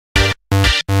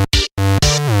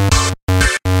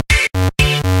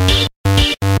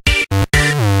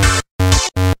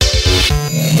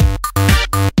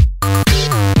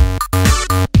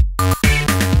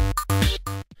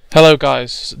Hello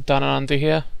guys, Dan and Andy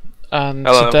here, and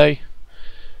Hello. today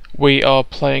we are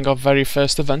playing our very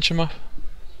first adventure map,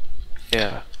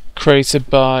 Yeah. created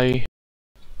by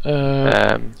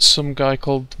some guy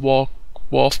called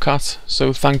Wharfcat,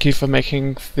 so thank you for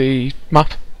making the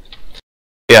map.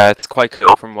 Yeah, it's quite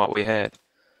cool from what we heard.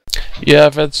 Yeah,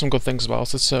 I've read some good things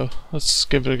about it, so let's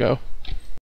give it a go.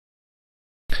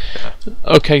 Yeah.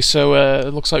 Okay, so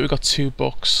it looks like we've got two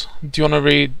books. Do you want to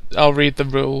read? I'll read the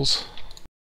rules.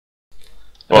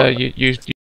 You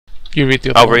read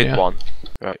the other I'll one, read yeah. one.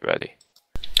 Right, ready.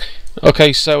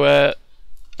 Okay, so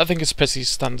I think it's pretty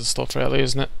standard stuff, really,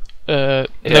 isn't it? No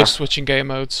Yeah. switching game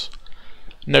modes,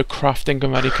 no crafting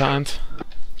of any kind.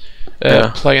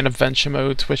 Yeah. Play in adventure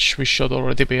mode, which we should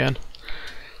already be in.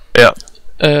 Yeah.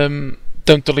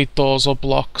 Don't delete doors or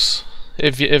blocks.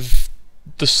 If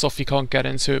the stuff you can't get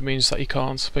into, it means that you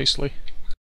can't, basically.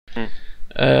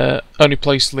 Only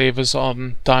place levers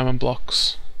on diamond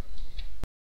blocks.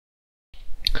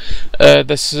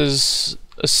 This is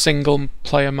a single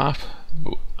player map.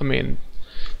 I mean,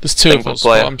 there's two of us,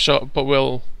 but I'm sure, but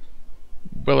we'll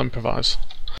improvise.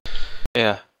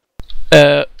 Yeah.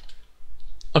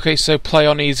 Okay, so play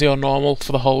on easy or normal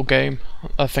for the whole game.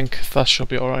 I think that should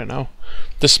be alright now.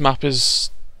 This map is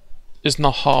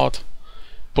not hard,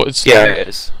 but it's Yeah, long. it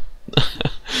is.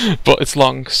 But it's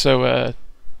long, so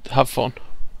have fun.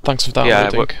 Thanks for Yeah,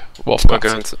 downloading.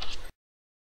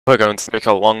 we're going to make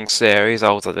a long series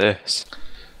out of this.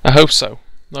 I hope so.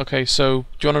 Okay, so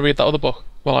do you want to read that other book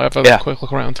while I have a quick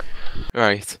look around?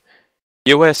 Right.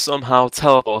 You were somehow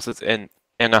teleported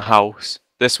in a house.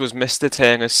 This was Mr.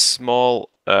 Turner's small,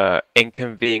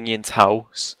 inconvenient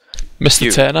house.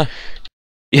 Mr. Turner?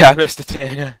 Yeah, Mr.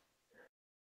 Turner.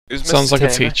 It was Sounds Mr. like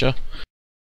Turner. a teacher.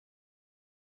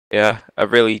 Yeah, a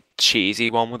really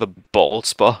cheesy one with a bald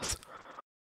spot.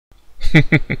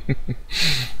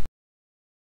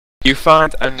 You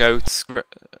find a note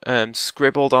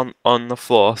scribbled on the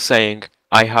floor saying,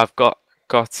 "I have got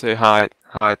to hide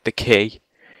the key."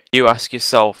 You ask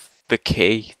yourself, the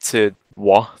key to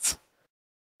what?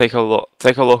 Take a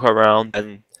look around,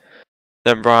 and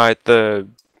then ride the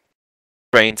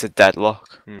train to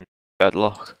Deadlock.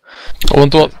 Deadlock. I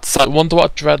wonder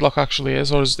what Dreadlock actually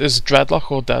is, or is Dreadlock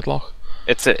or Deadlock?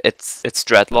 It's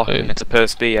Dreadlock, and it's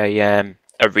supposed to be a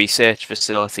research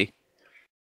facility.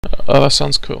 Oh, that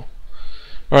sounds cool.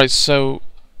 Alright, so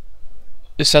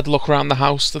it said look around the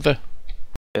house, did it?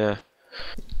 Yeah.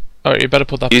 Alright, you better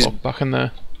put that book back in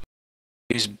there.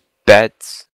 Use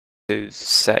beds to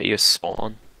set your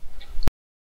spawn.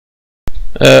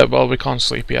 Well, we can't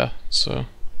sleep yet, so...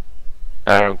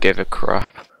 I don't give a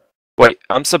crap. Wait,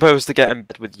 I'm supposed to get in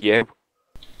bed with you?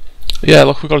 Yeah,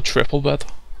 look, we got a triple bed.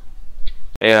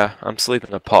 Yeah, I'm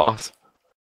sleeping apart.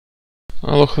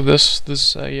 Oh, look at this.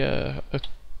 There's a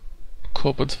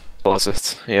cupboard.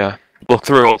 Closet, yeah. Look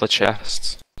through all the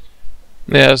chests.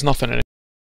 Yeah, there's nothing in it.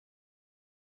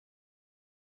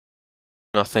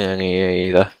 Nothing in here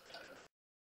either.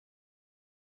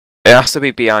 It has to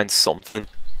be behind something.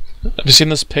 Have you seen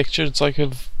this picture? It's like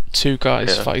of two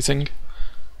guys fighting.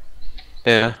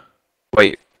 Yeah.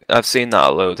 Wait, I've seen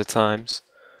that a load of times.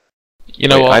 You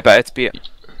know what? I bet it's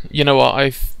You know what?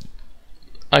 I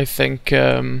think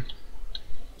I'm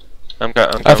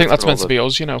I think that's meant to be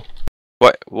us. You know.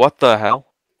 What the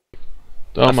hell?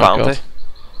 Oh my god!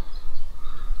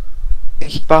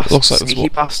 Sneaky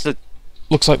bastard.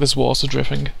 Looks like there's water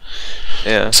dripping.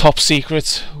 Yeah. Top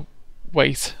secret.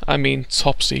 Wait, I mean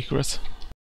top secret.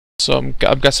 So I'm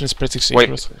guessing it's pretty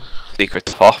secret. Wait, secret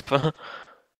top.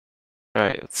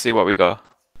 Right, let's see what we got.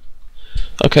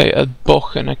 Okay, a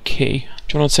book and a key.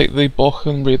 Do you want to take the book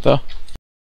and read that?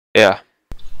 Yeah.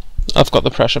 I've got the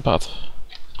pressure pad.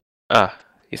 Ah,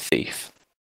 you thief.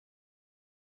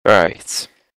 Right.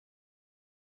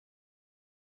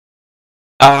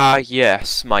 Ah,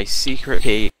 yes, my secret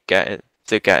key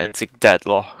to get into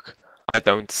Deadlock. I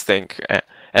don't think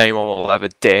anyone will ever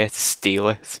dare to steal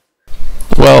it.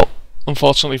 Well,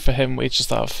 unfortunately for him, we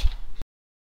just have.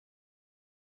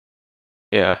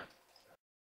 Yeah.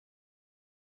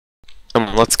 Come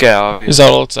on, let's get out of here. Is that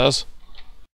all it says?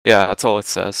 Yeah, that's all it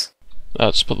says.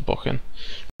 Just put the book in.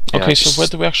 Yeah, okay, so where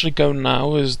do we actually go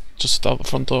now? Is just out the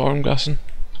front door, I'm guessing.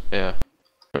 Yeah.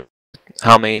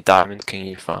 How many diamonds can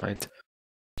you find?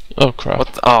 Oh crap.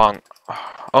 What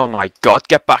oh my god,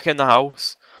 get back in the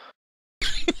house.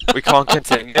 We can't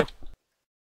continue.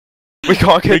 We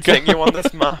can't continue on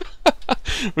this map.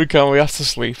 We can't, we have to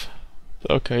sleep.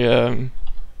 Okay,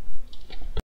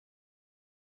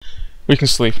 we can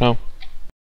sleep now.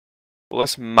 Will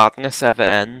this madness ever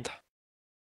end?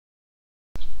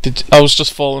 I was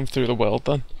just falling through the world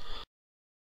then.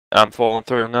 I'm falling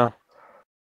through now.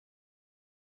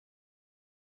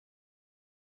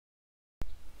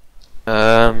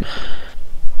 It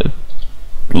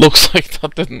looks like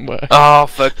that didn't work. Oh,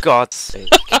 for God's sake.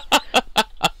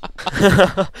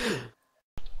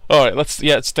 Alright,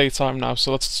 it's daytime now,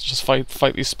 so let's just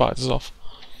fight these spiders off.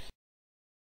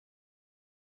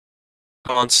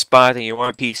 Come on, Spider, you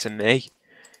want a piece of me?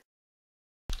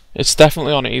 It's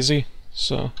definitely on easy,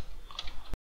 so...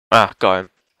 Ah, got him.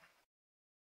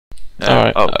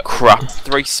 Alright. Oh, crap.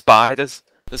 3 spiders.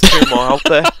 There's 2 more out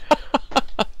there.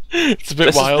 It's a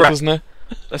bit wild, isn't it?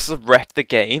 This has wrecked the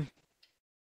game.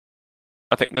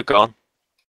 I think they're gone.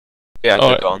 Yeah,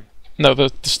 they're gone. No, they're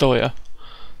still here.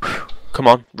 Come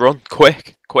on, run.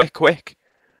 Quick. Quick, quick.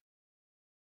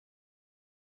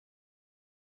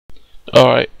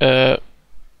 Alright,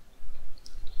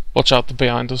 watch out, they're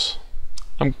behind us.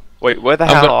 Wait, where the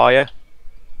hell are you?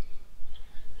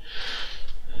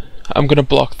 I'm gonna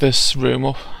block this room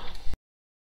up.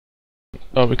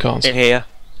 Oh, we can't. In here.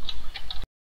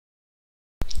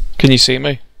 Can you see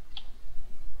me?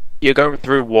 You're going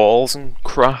through walls and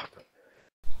crap.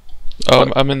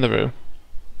 Oh, I'm in the room.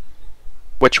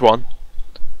 Which one?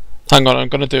 Hang on, I'm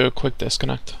gonna do a quick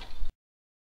disconnect.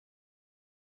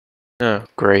 Oh,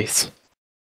 great.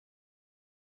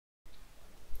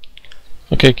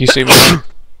 Okay, can you see me?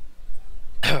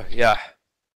 Yeah.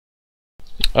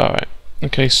 Alright.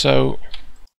 Okay, so...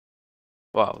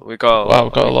 Wow, we got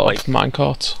a lot of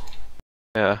minecarts.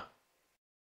 Yeah.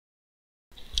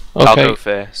 Okay. I'll go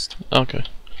first. Okay.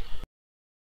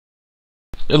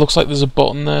 It looks like there's a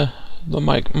button there that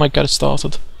might get it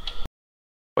started.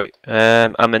 Wait,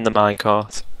 I'm in the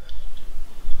minecart.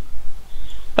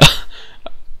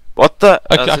 What the?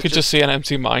 I could just see an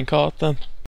empty minecart then.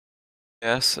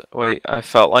 Yes. Wait, I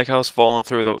felt like I was falling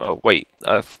through the. Oh, wait,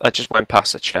 I just went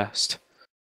past the chest.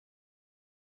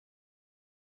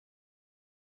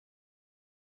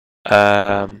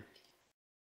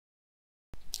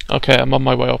 Okay, I'm on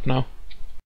my way up now.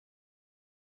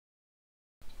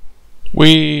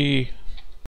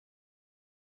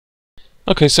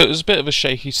 Okay, so it was a bit of a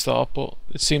shaky start, but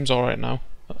it seems alright now.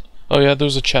 Oh yeah, there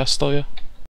was a chest still, yeah.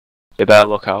 You better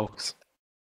look out.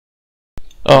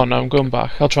 Oh no, I'm going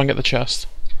back. I'll try and get the chest.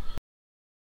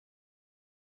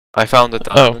 I found a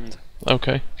diamond. Oh,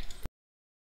 okay.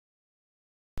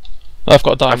 I've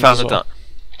got a diamond. I found a diamond.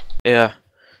 Yeah.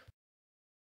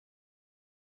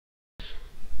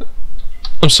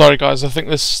 I'm sorry guys, I think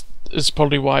this is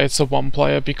probably why it's a 1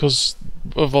 player, because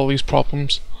of all these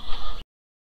problems.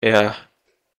 Yeah.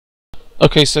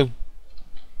 Okay, so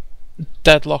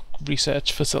Deadlock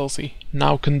research facility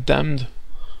now condemned.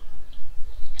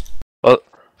 What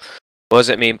does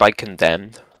it mean by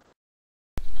condemned?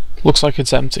 Looks like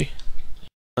it's empty.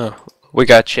 Oh, we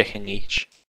got a chicken each.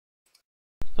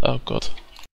 Oh good.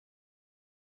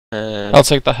 I'll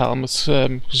take the helmet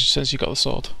since you got the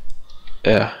sword.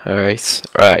 Yeah, alright.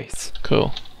 Right.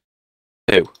 Cool.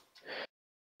 2.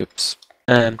 Oops.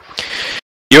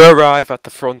 You arrive at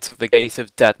the front of the gate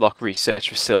of Deadlock Research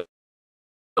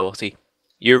Facility.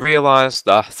 You realise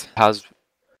that has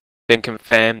been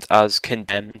confirmed as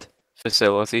condemned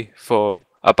facility for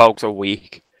about a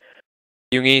week.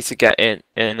 You need to get in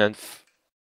and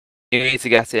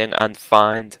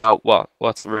find out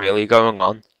what's really going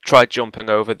on. Try jumping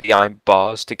over the iron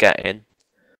bars to get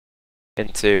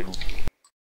into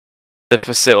the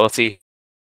facility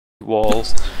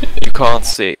walls. You can't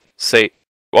see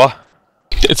what?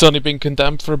 It's only been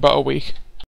condemned for about a week.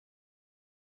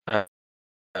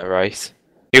 Right.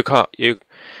 You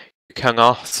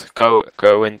cannot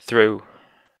go in through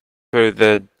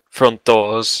the front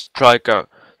doors. Try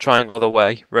and go the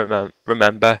way.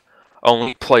 Remember,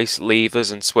 only place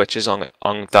levers and switches on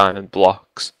diamond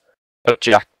blocks.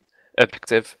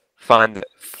 Objective. Find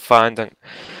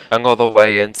another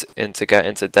way to get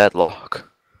into Deadlock.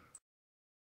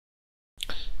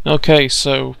 Okay,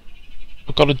 so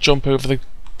I've got to jump over the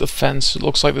fence. It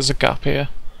looks like there's a gap here.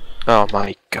 Oh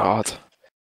my god.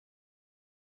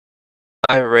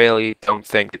 I really don't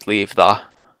think it'd leave that.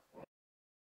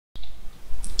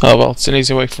 Oh well, it's an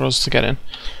easy way for us to get in.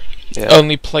 Yeah.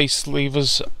 Only place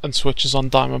levers and switches on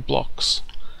diamond blocks.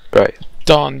 Right.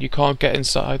 Darn, you can't get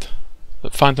inside.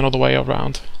 Find another way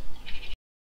around.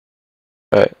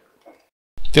 Right.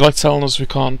 They like telling us we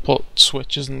can't put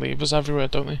switches and levers everywhere,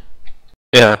 don't they?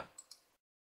 Yeah.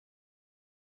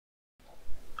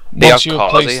 Once you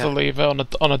place the lever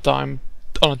on a dime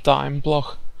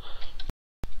block,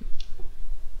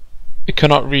 you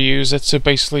cannot reuse it. So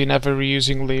basically, never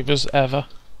reusing levers ever.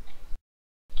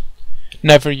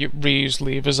 Never reuse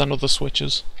levers and other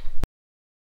switches.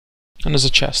 And there's a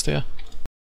chest here.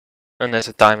 And there's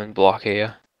a diamond block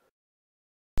here.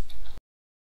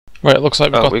 Right, it looks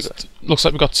like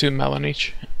we got 2 melon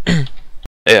each.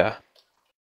 Yeah.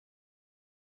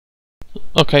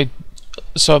 Okay,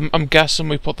 so I'm guessing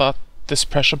we put this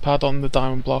pressure pad on the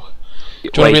diamond block. Do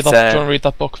you want to read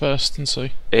that book first and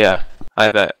see? Yeah,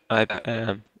 I bet.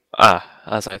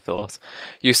 As I thought.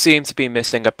 You seem to be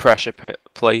missing a pressure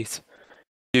plate.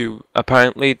 You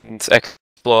apparently didn't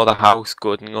explore the house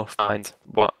good enough to find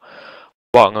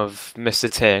one of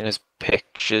Mr. Turner's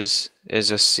pictures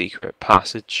is a secret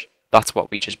passage. That's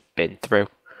what we just been through.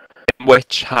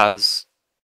 Which has...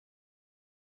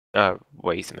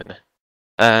 wait a minute.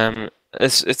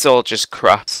 It's all just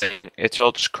crap. It's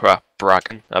all just crap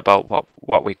bragging about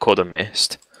what we could have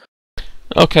missed.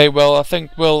 Okay, well, I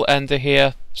think we'll end it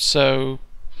here. So,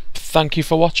 thank you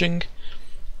for watching,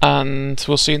 and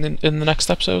we'll see you in the next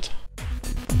episode.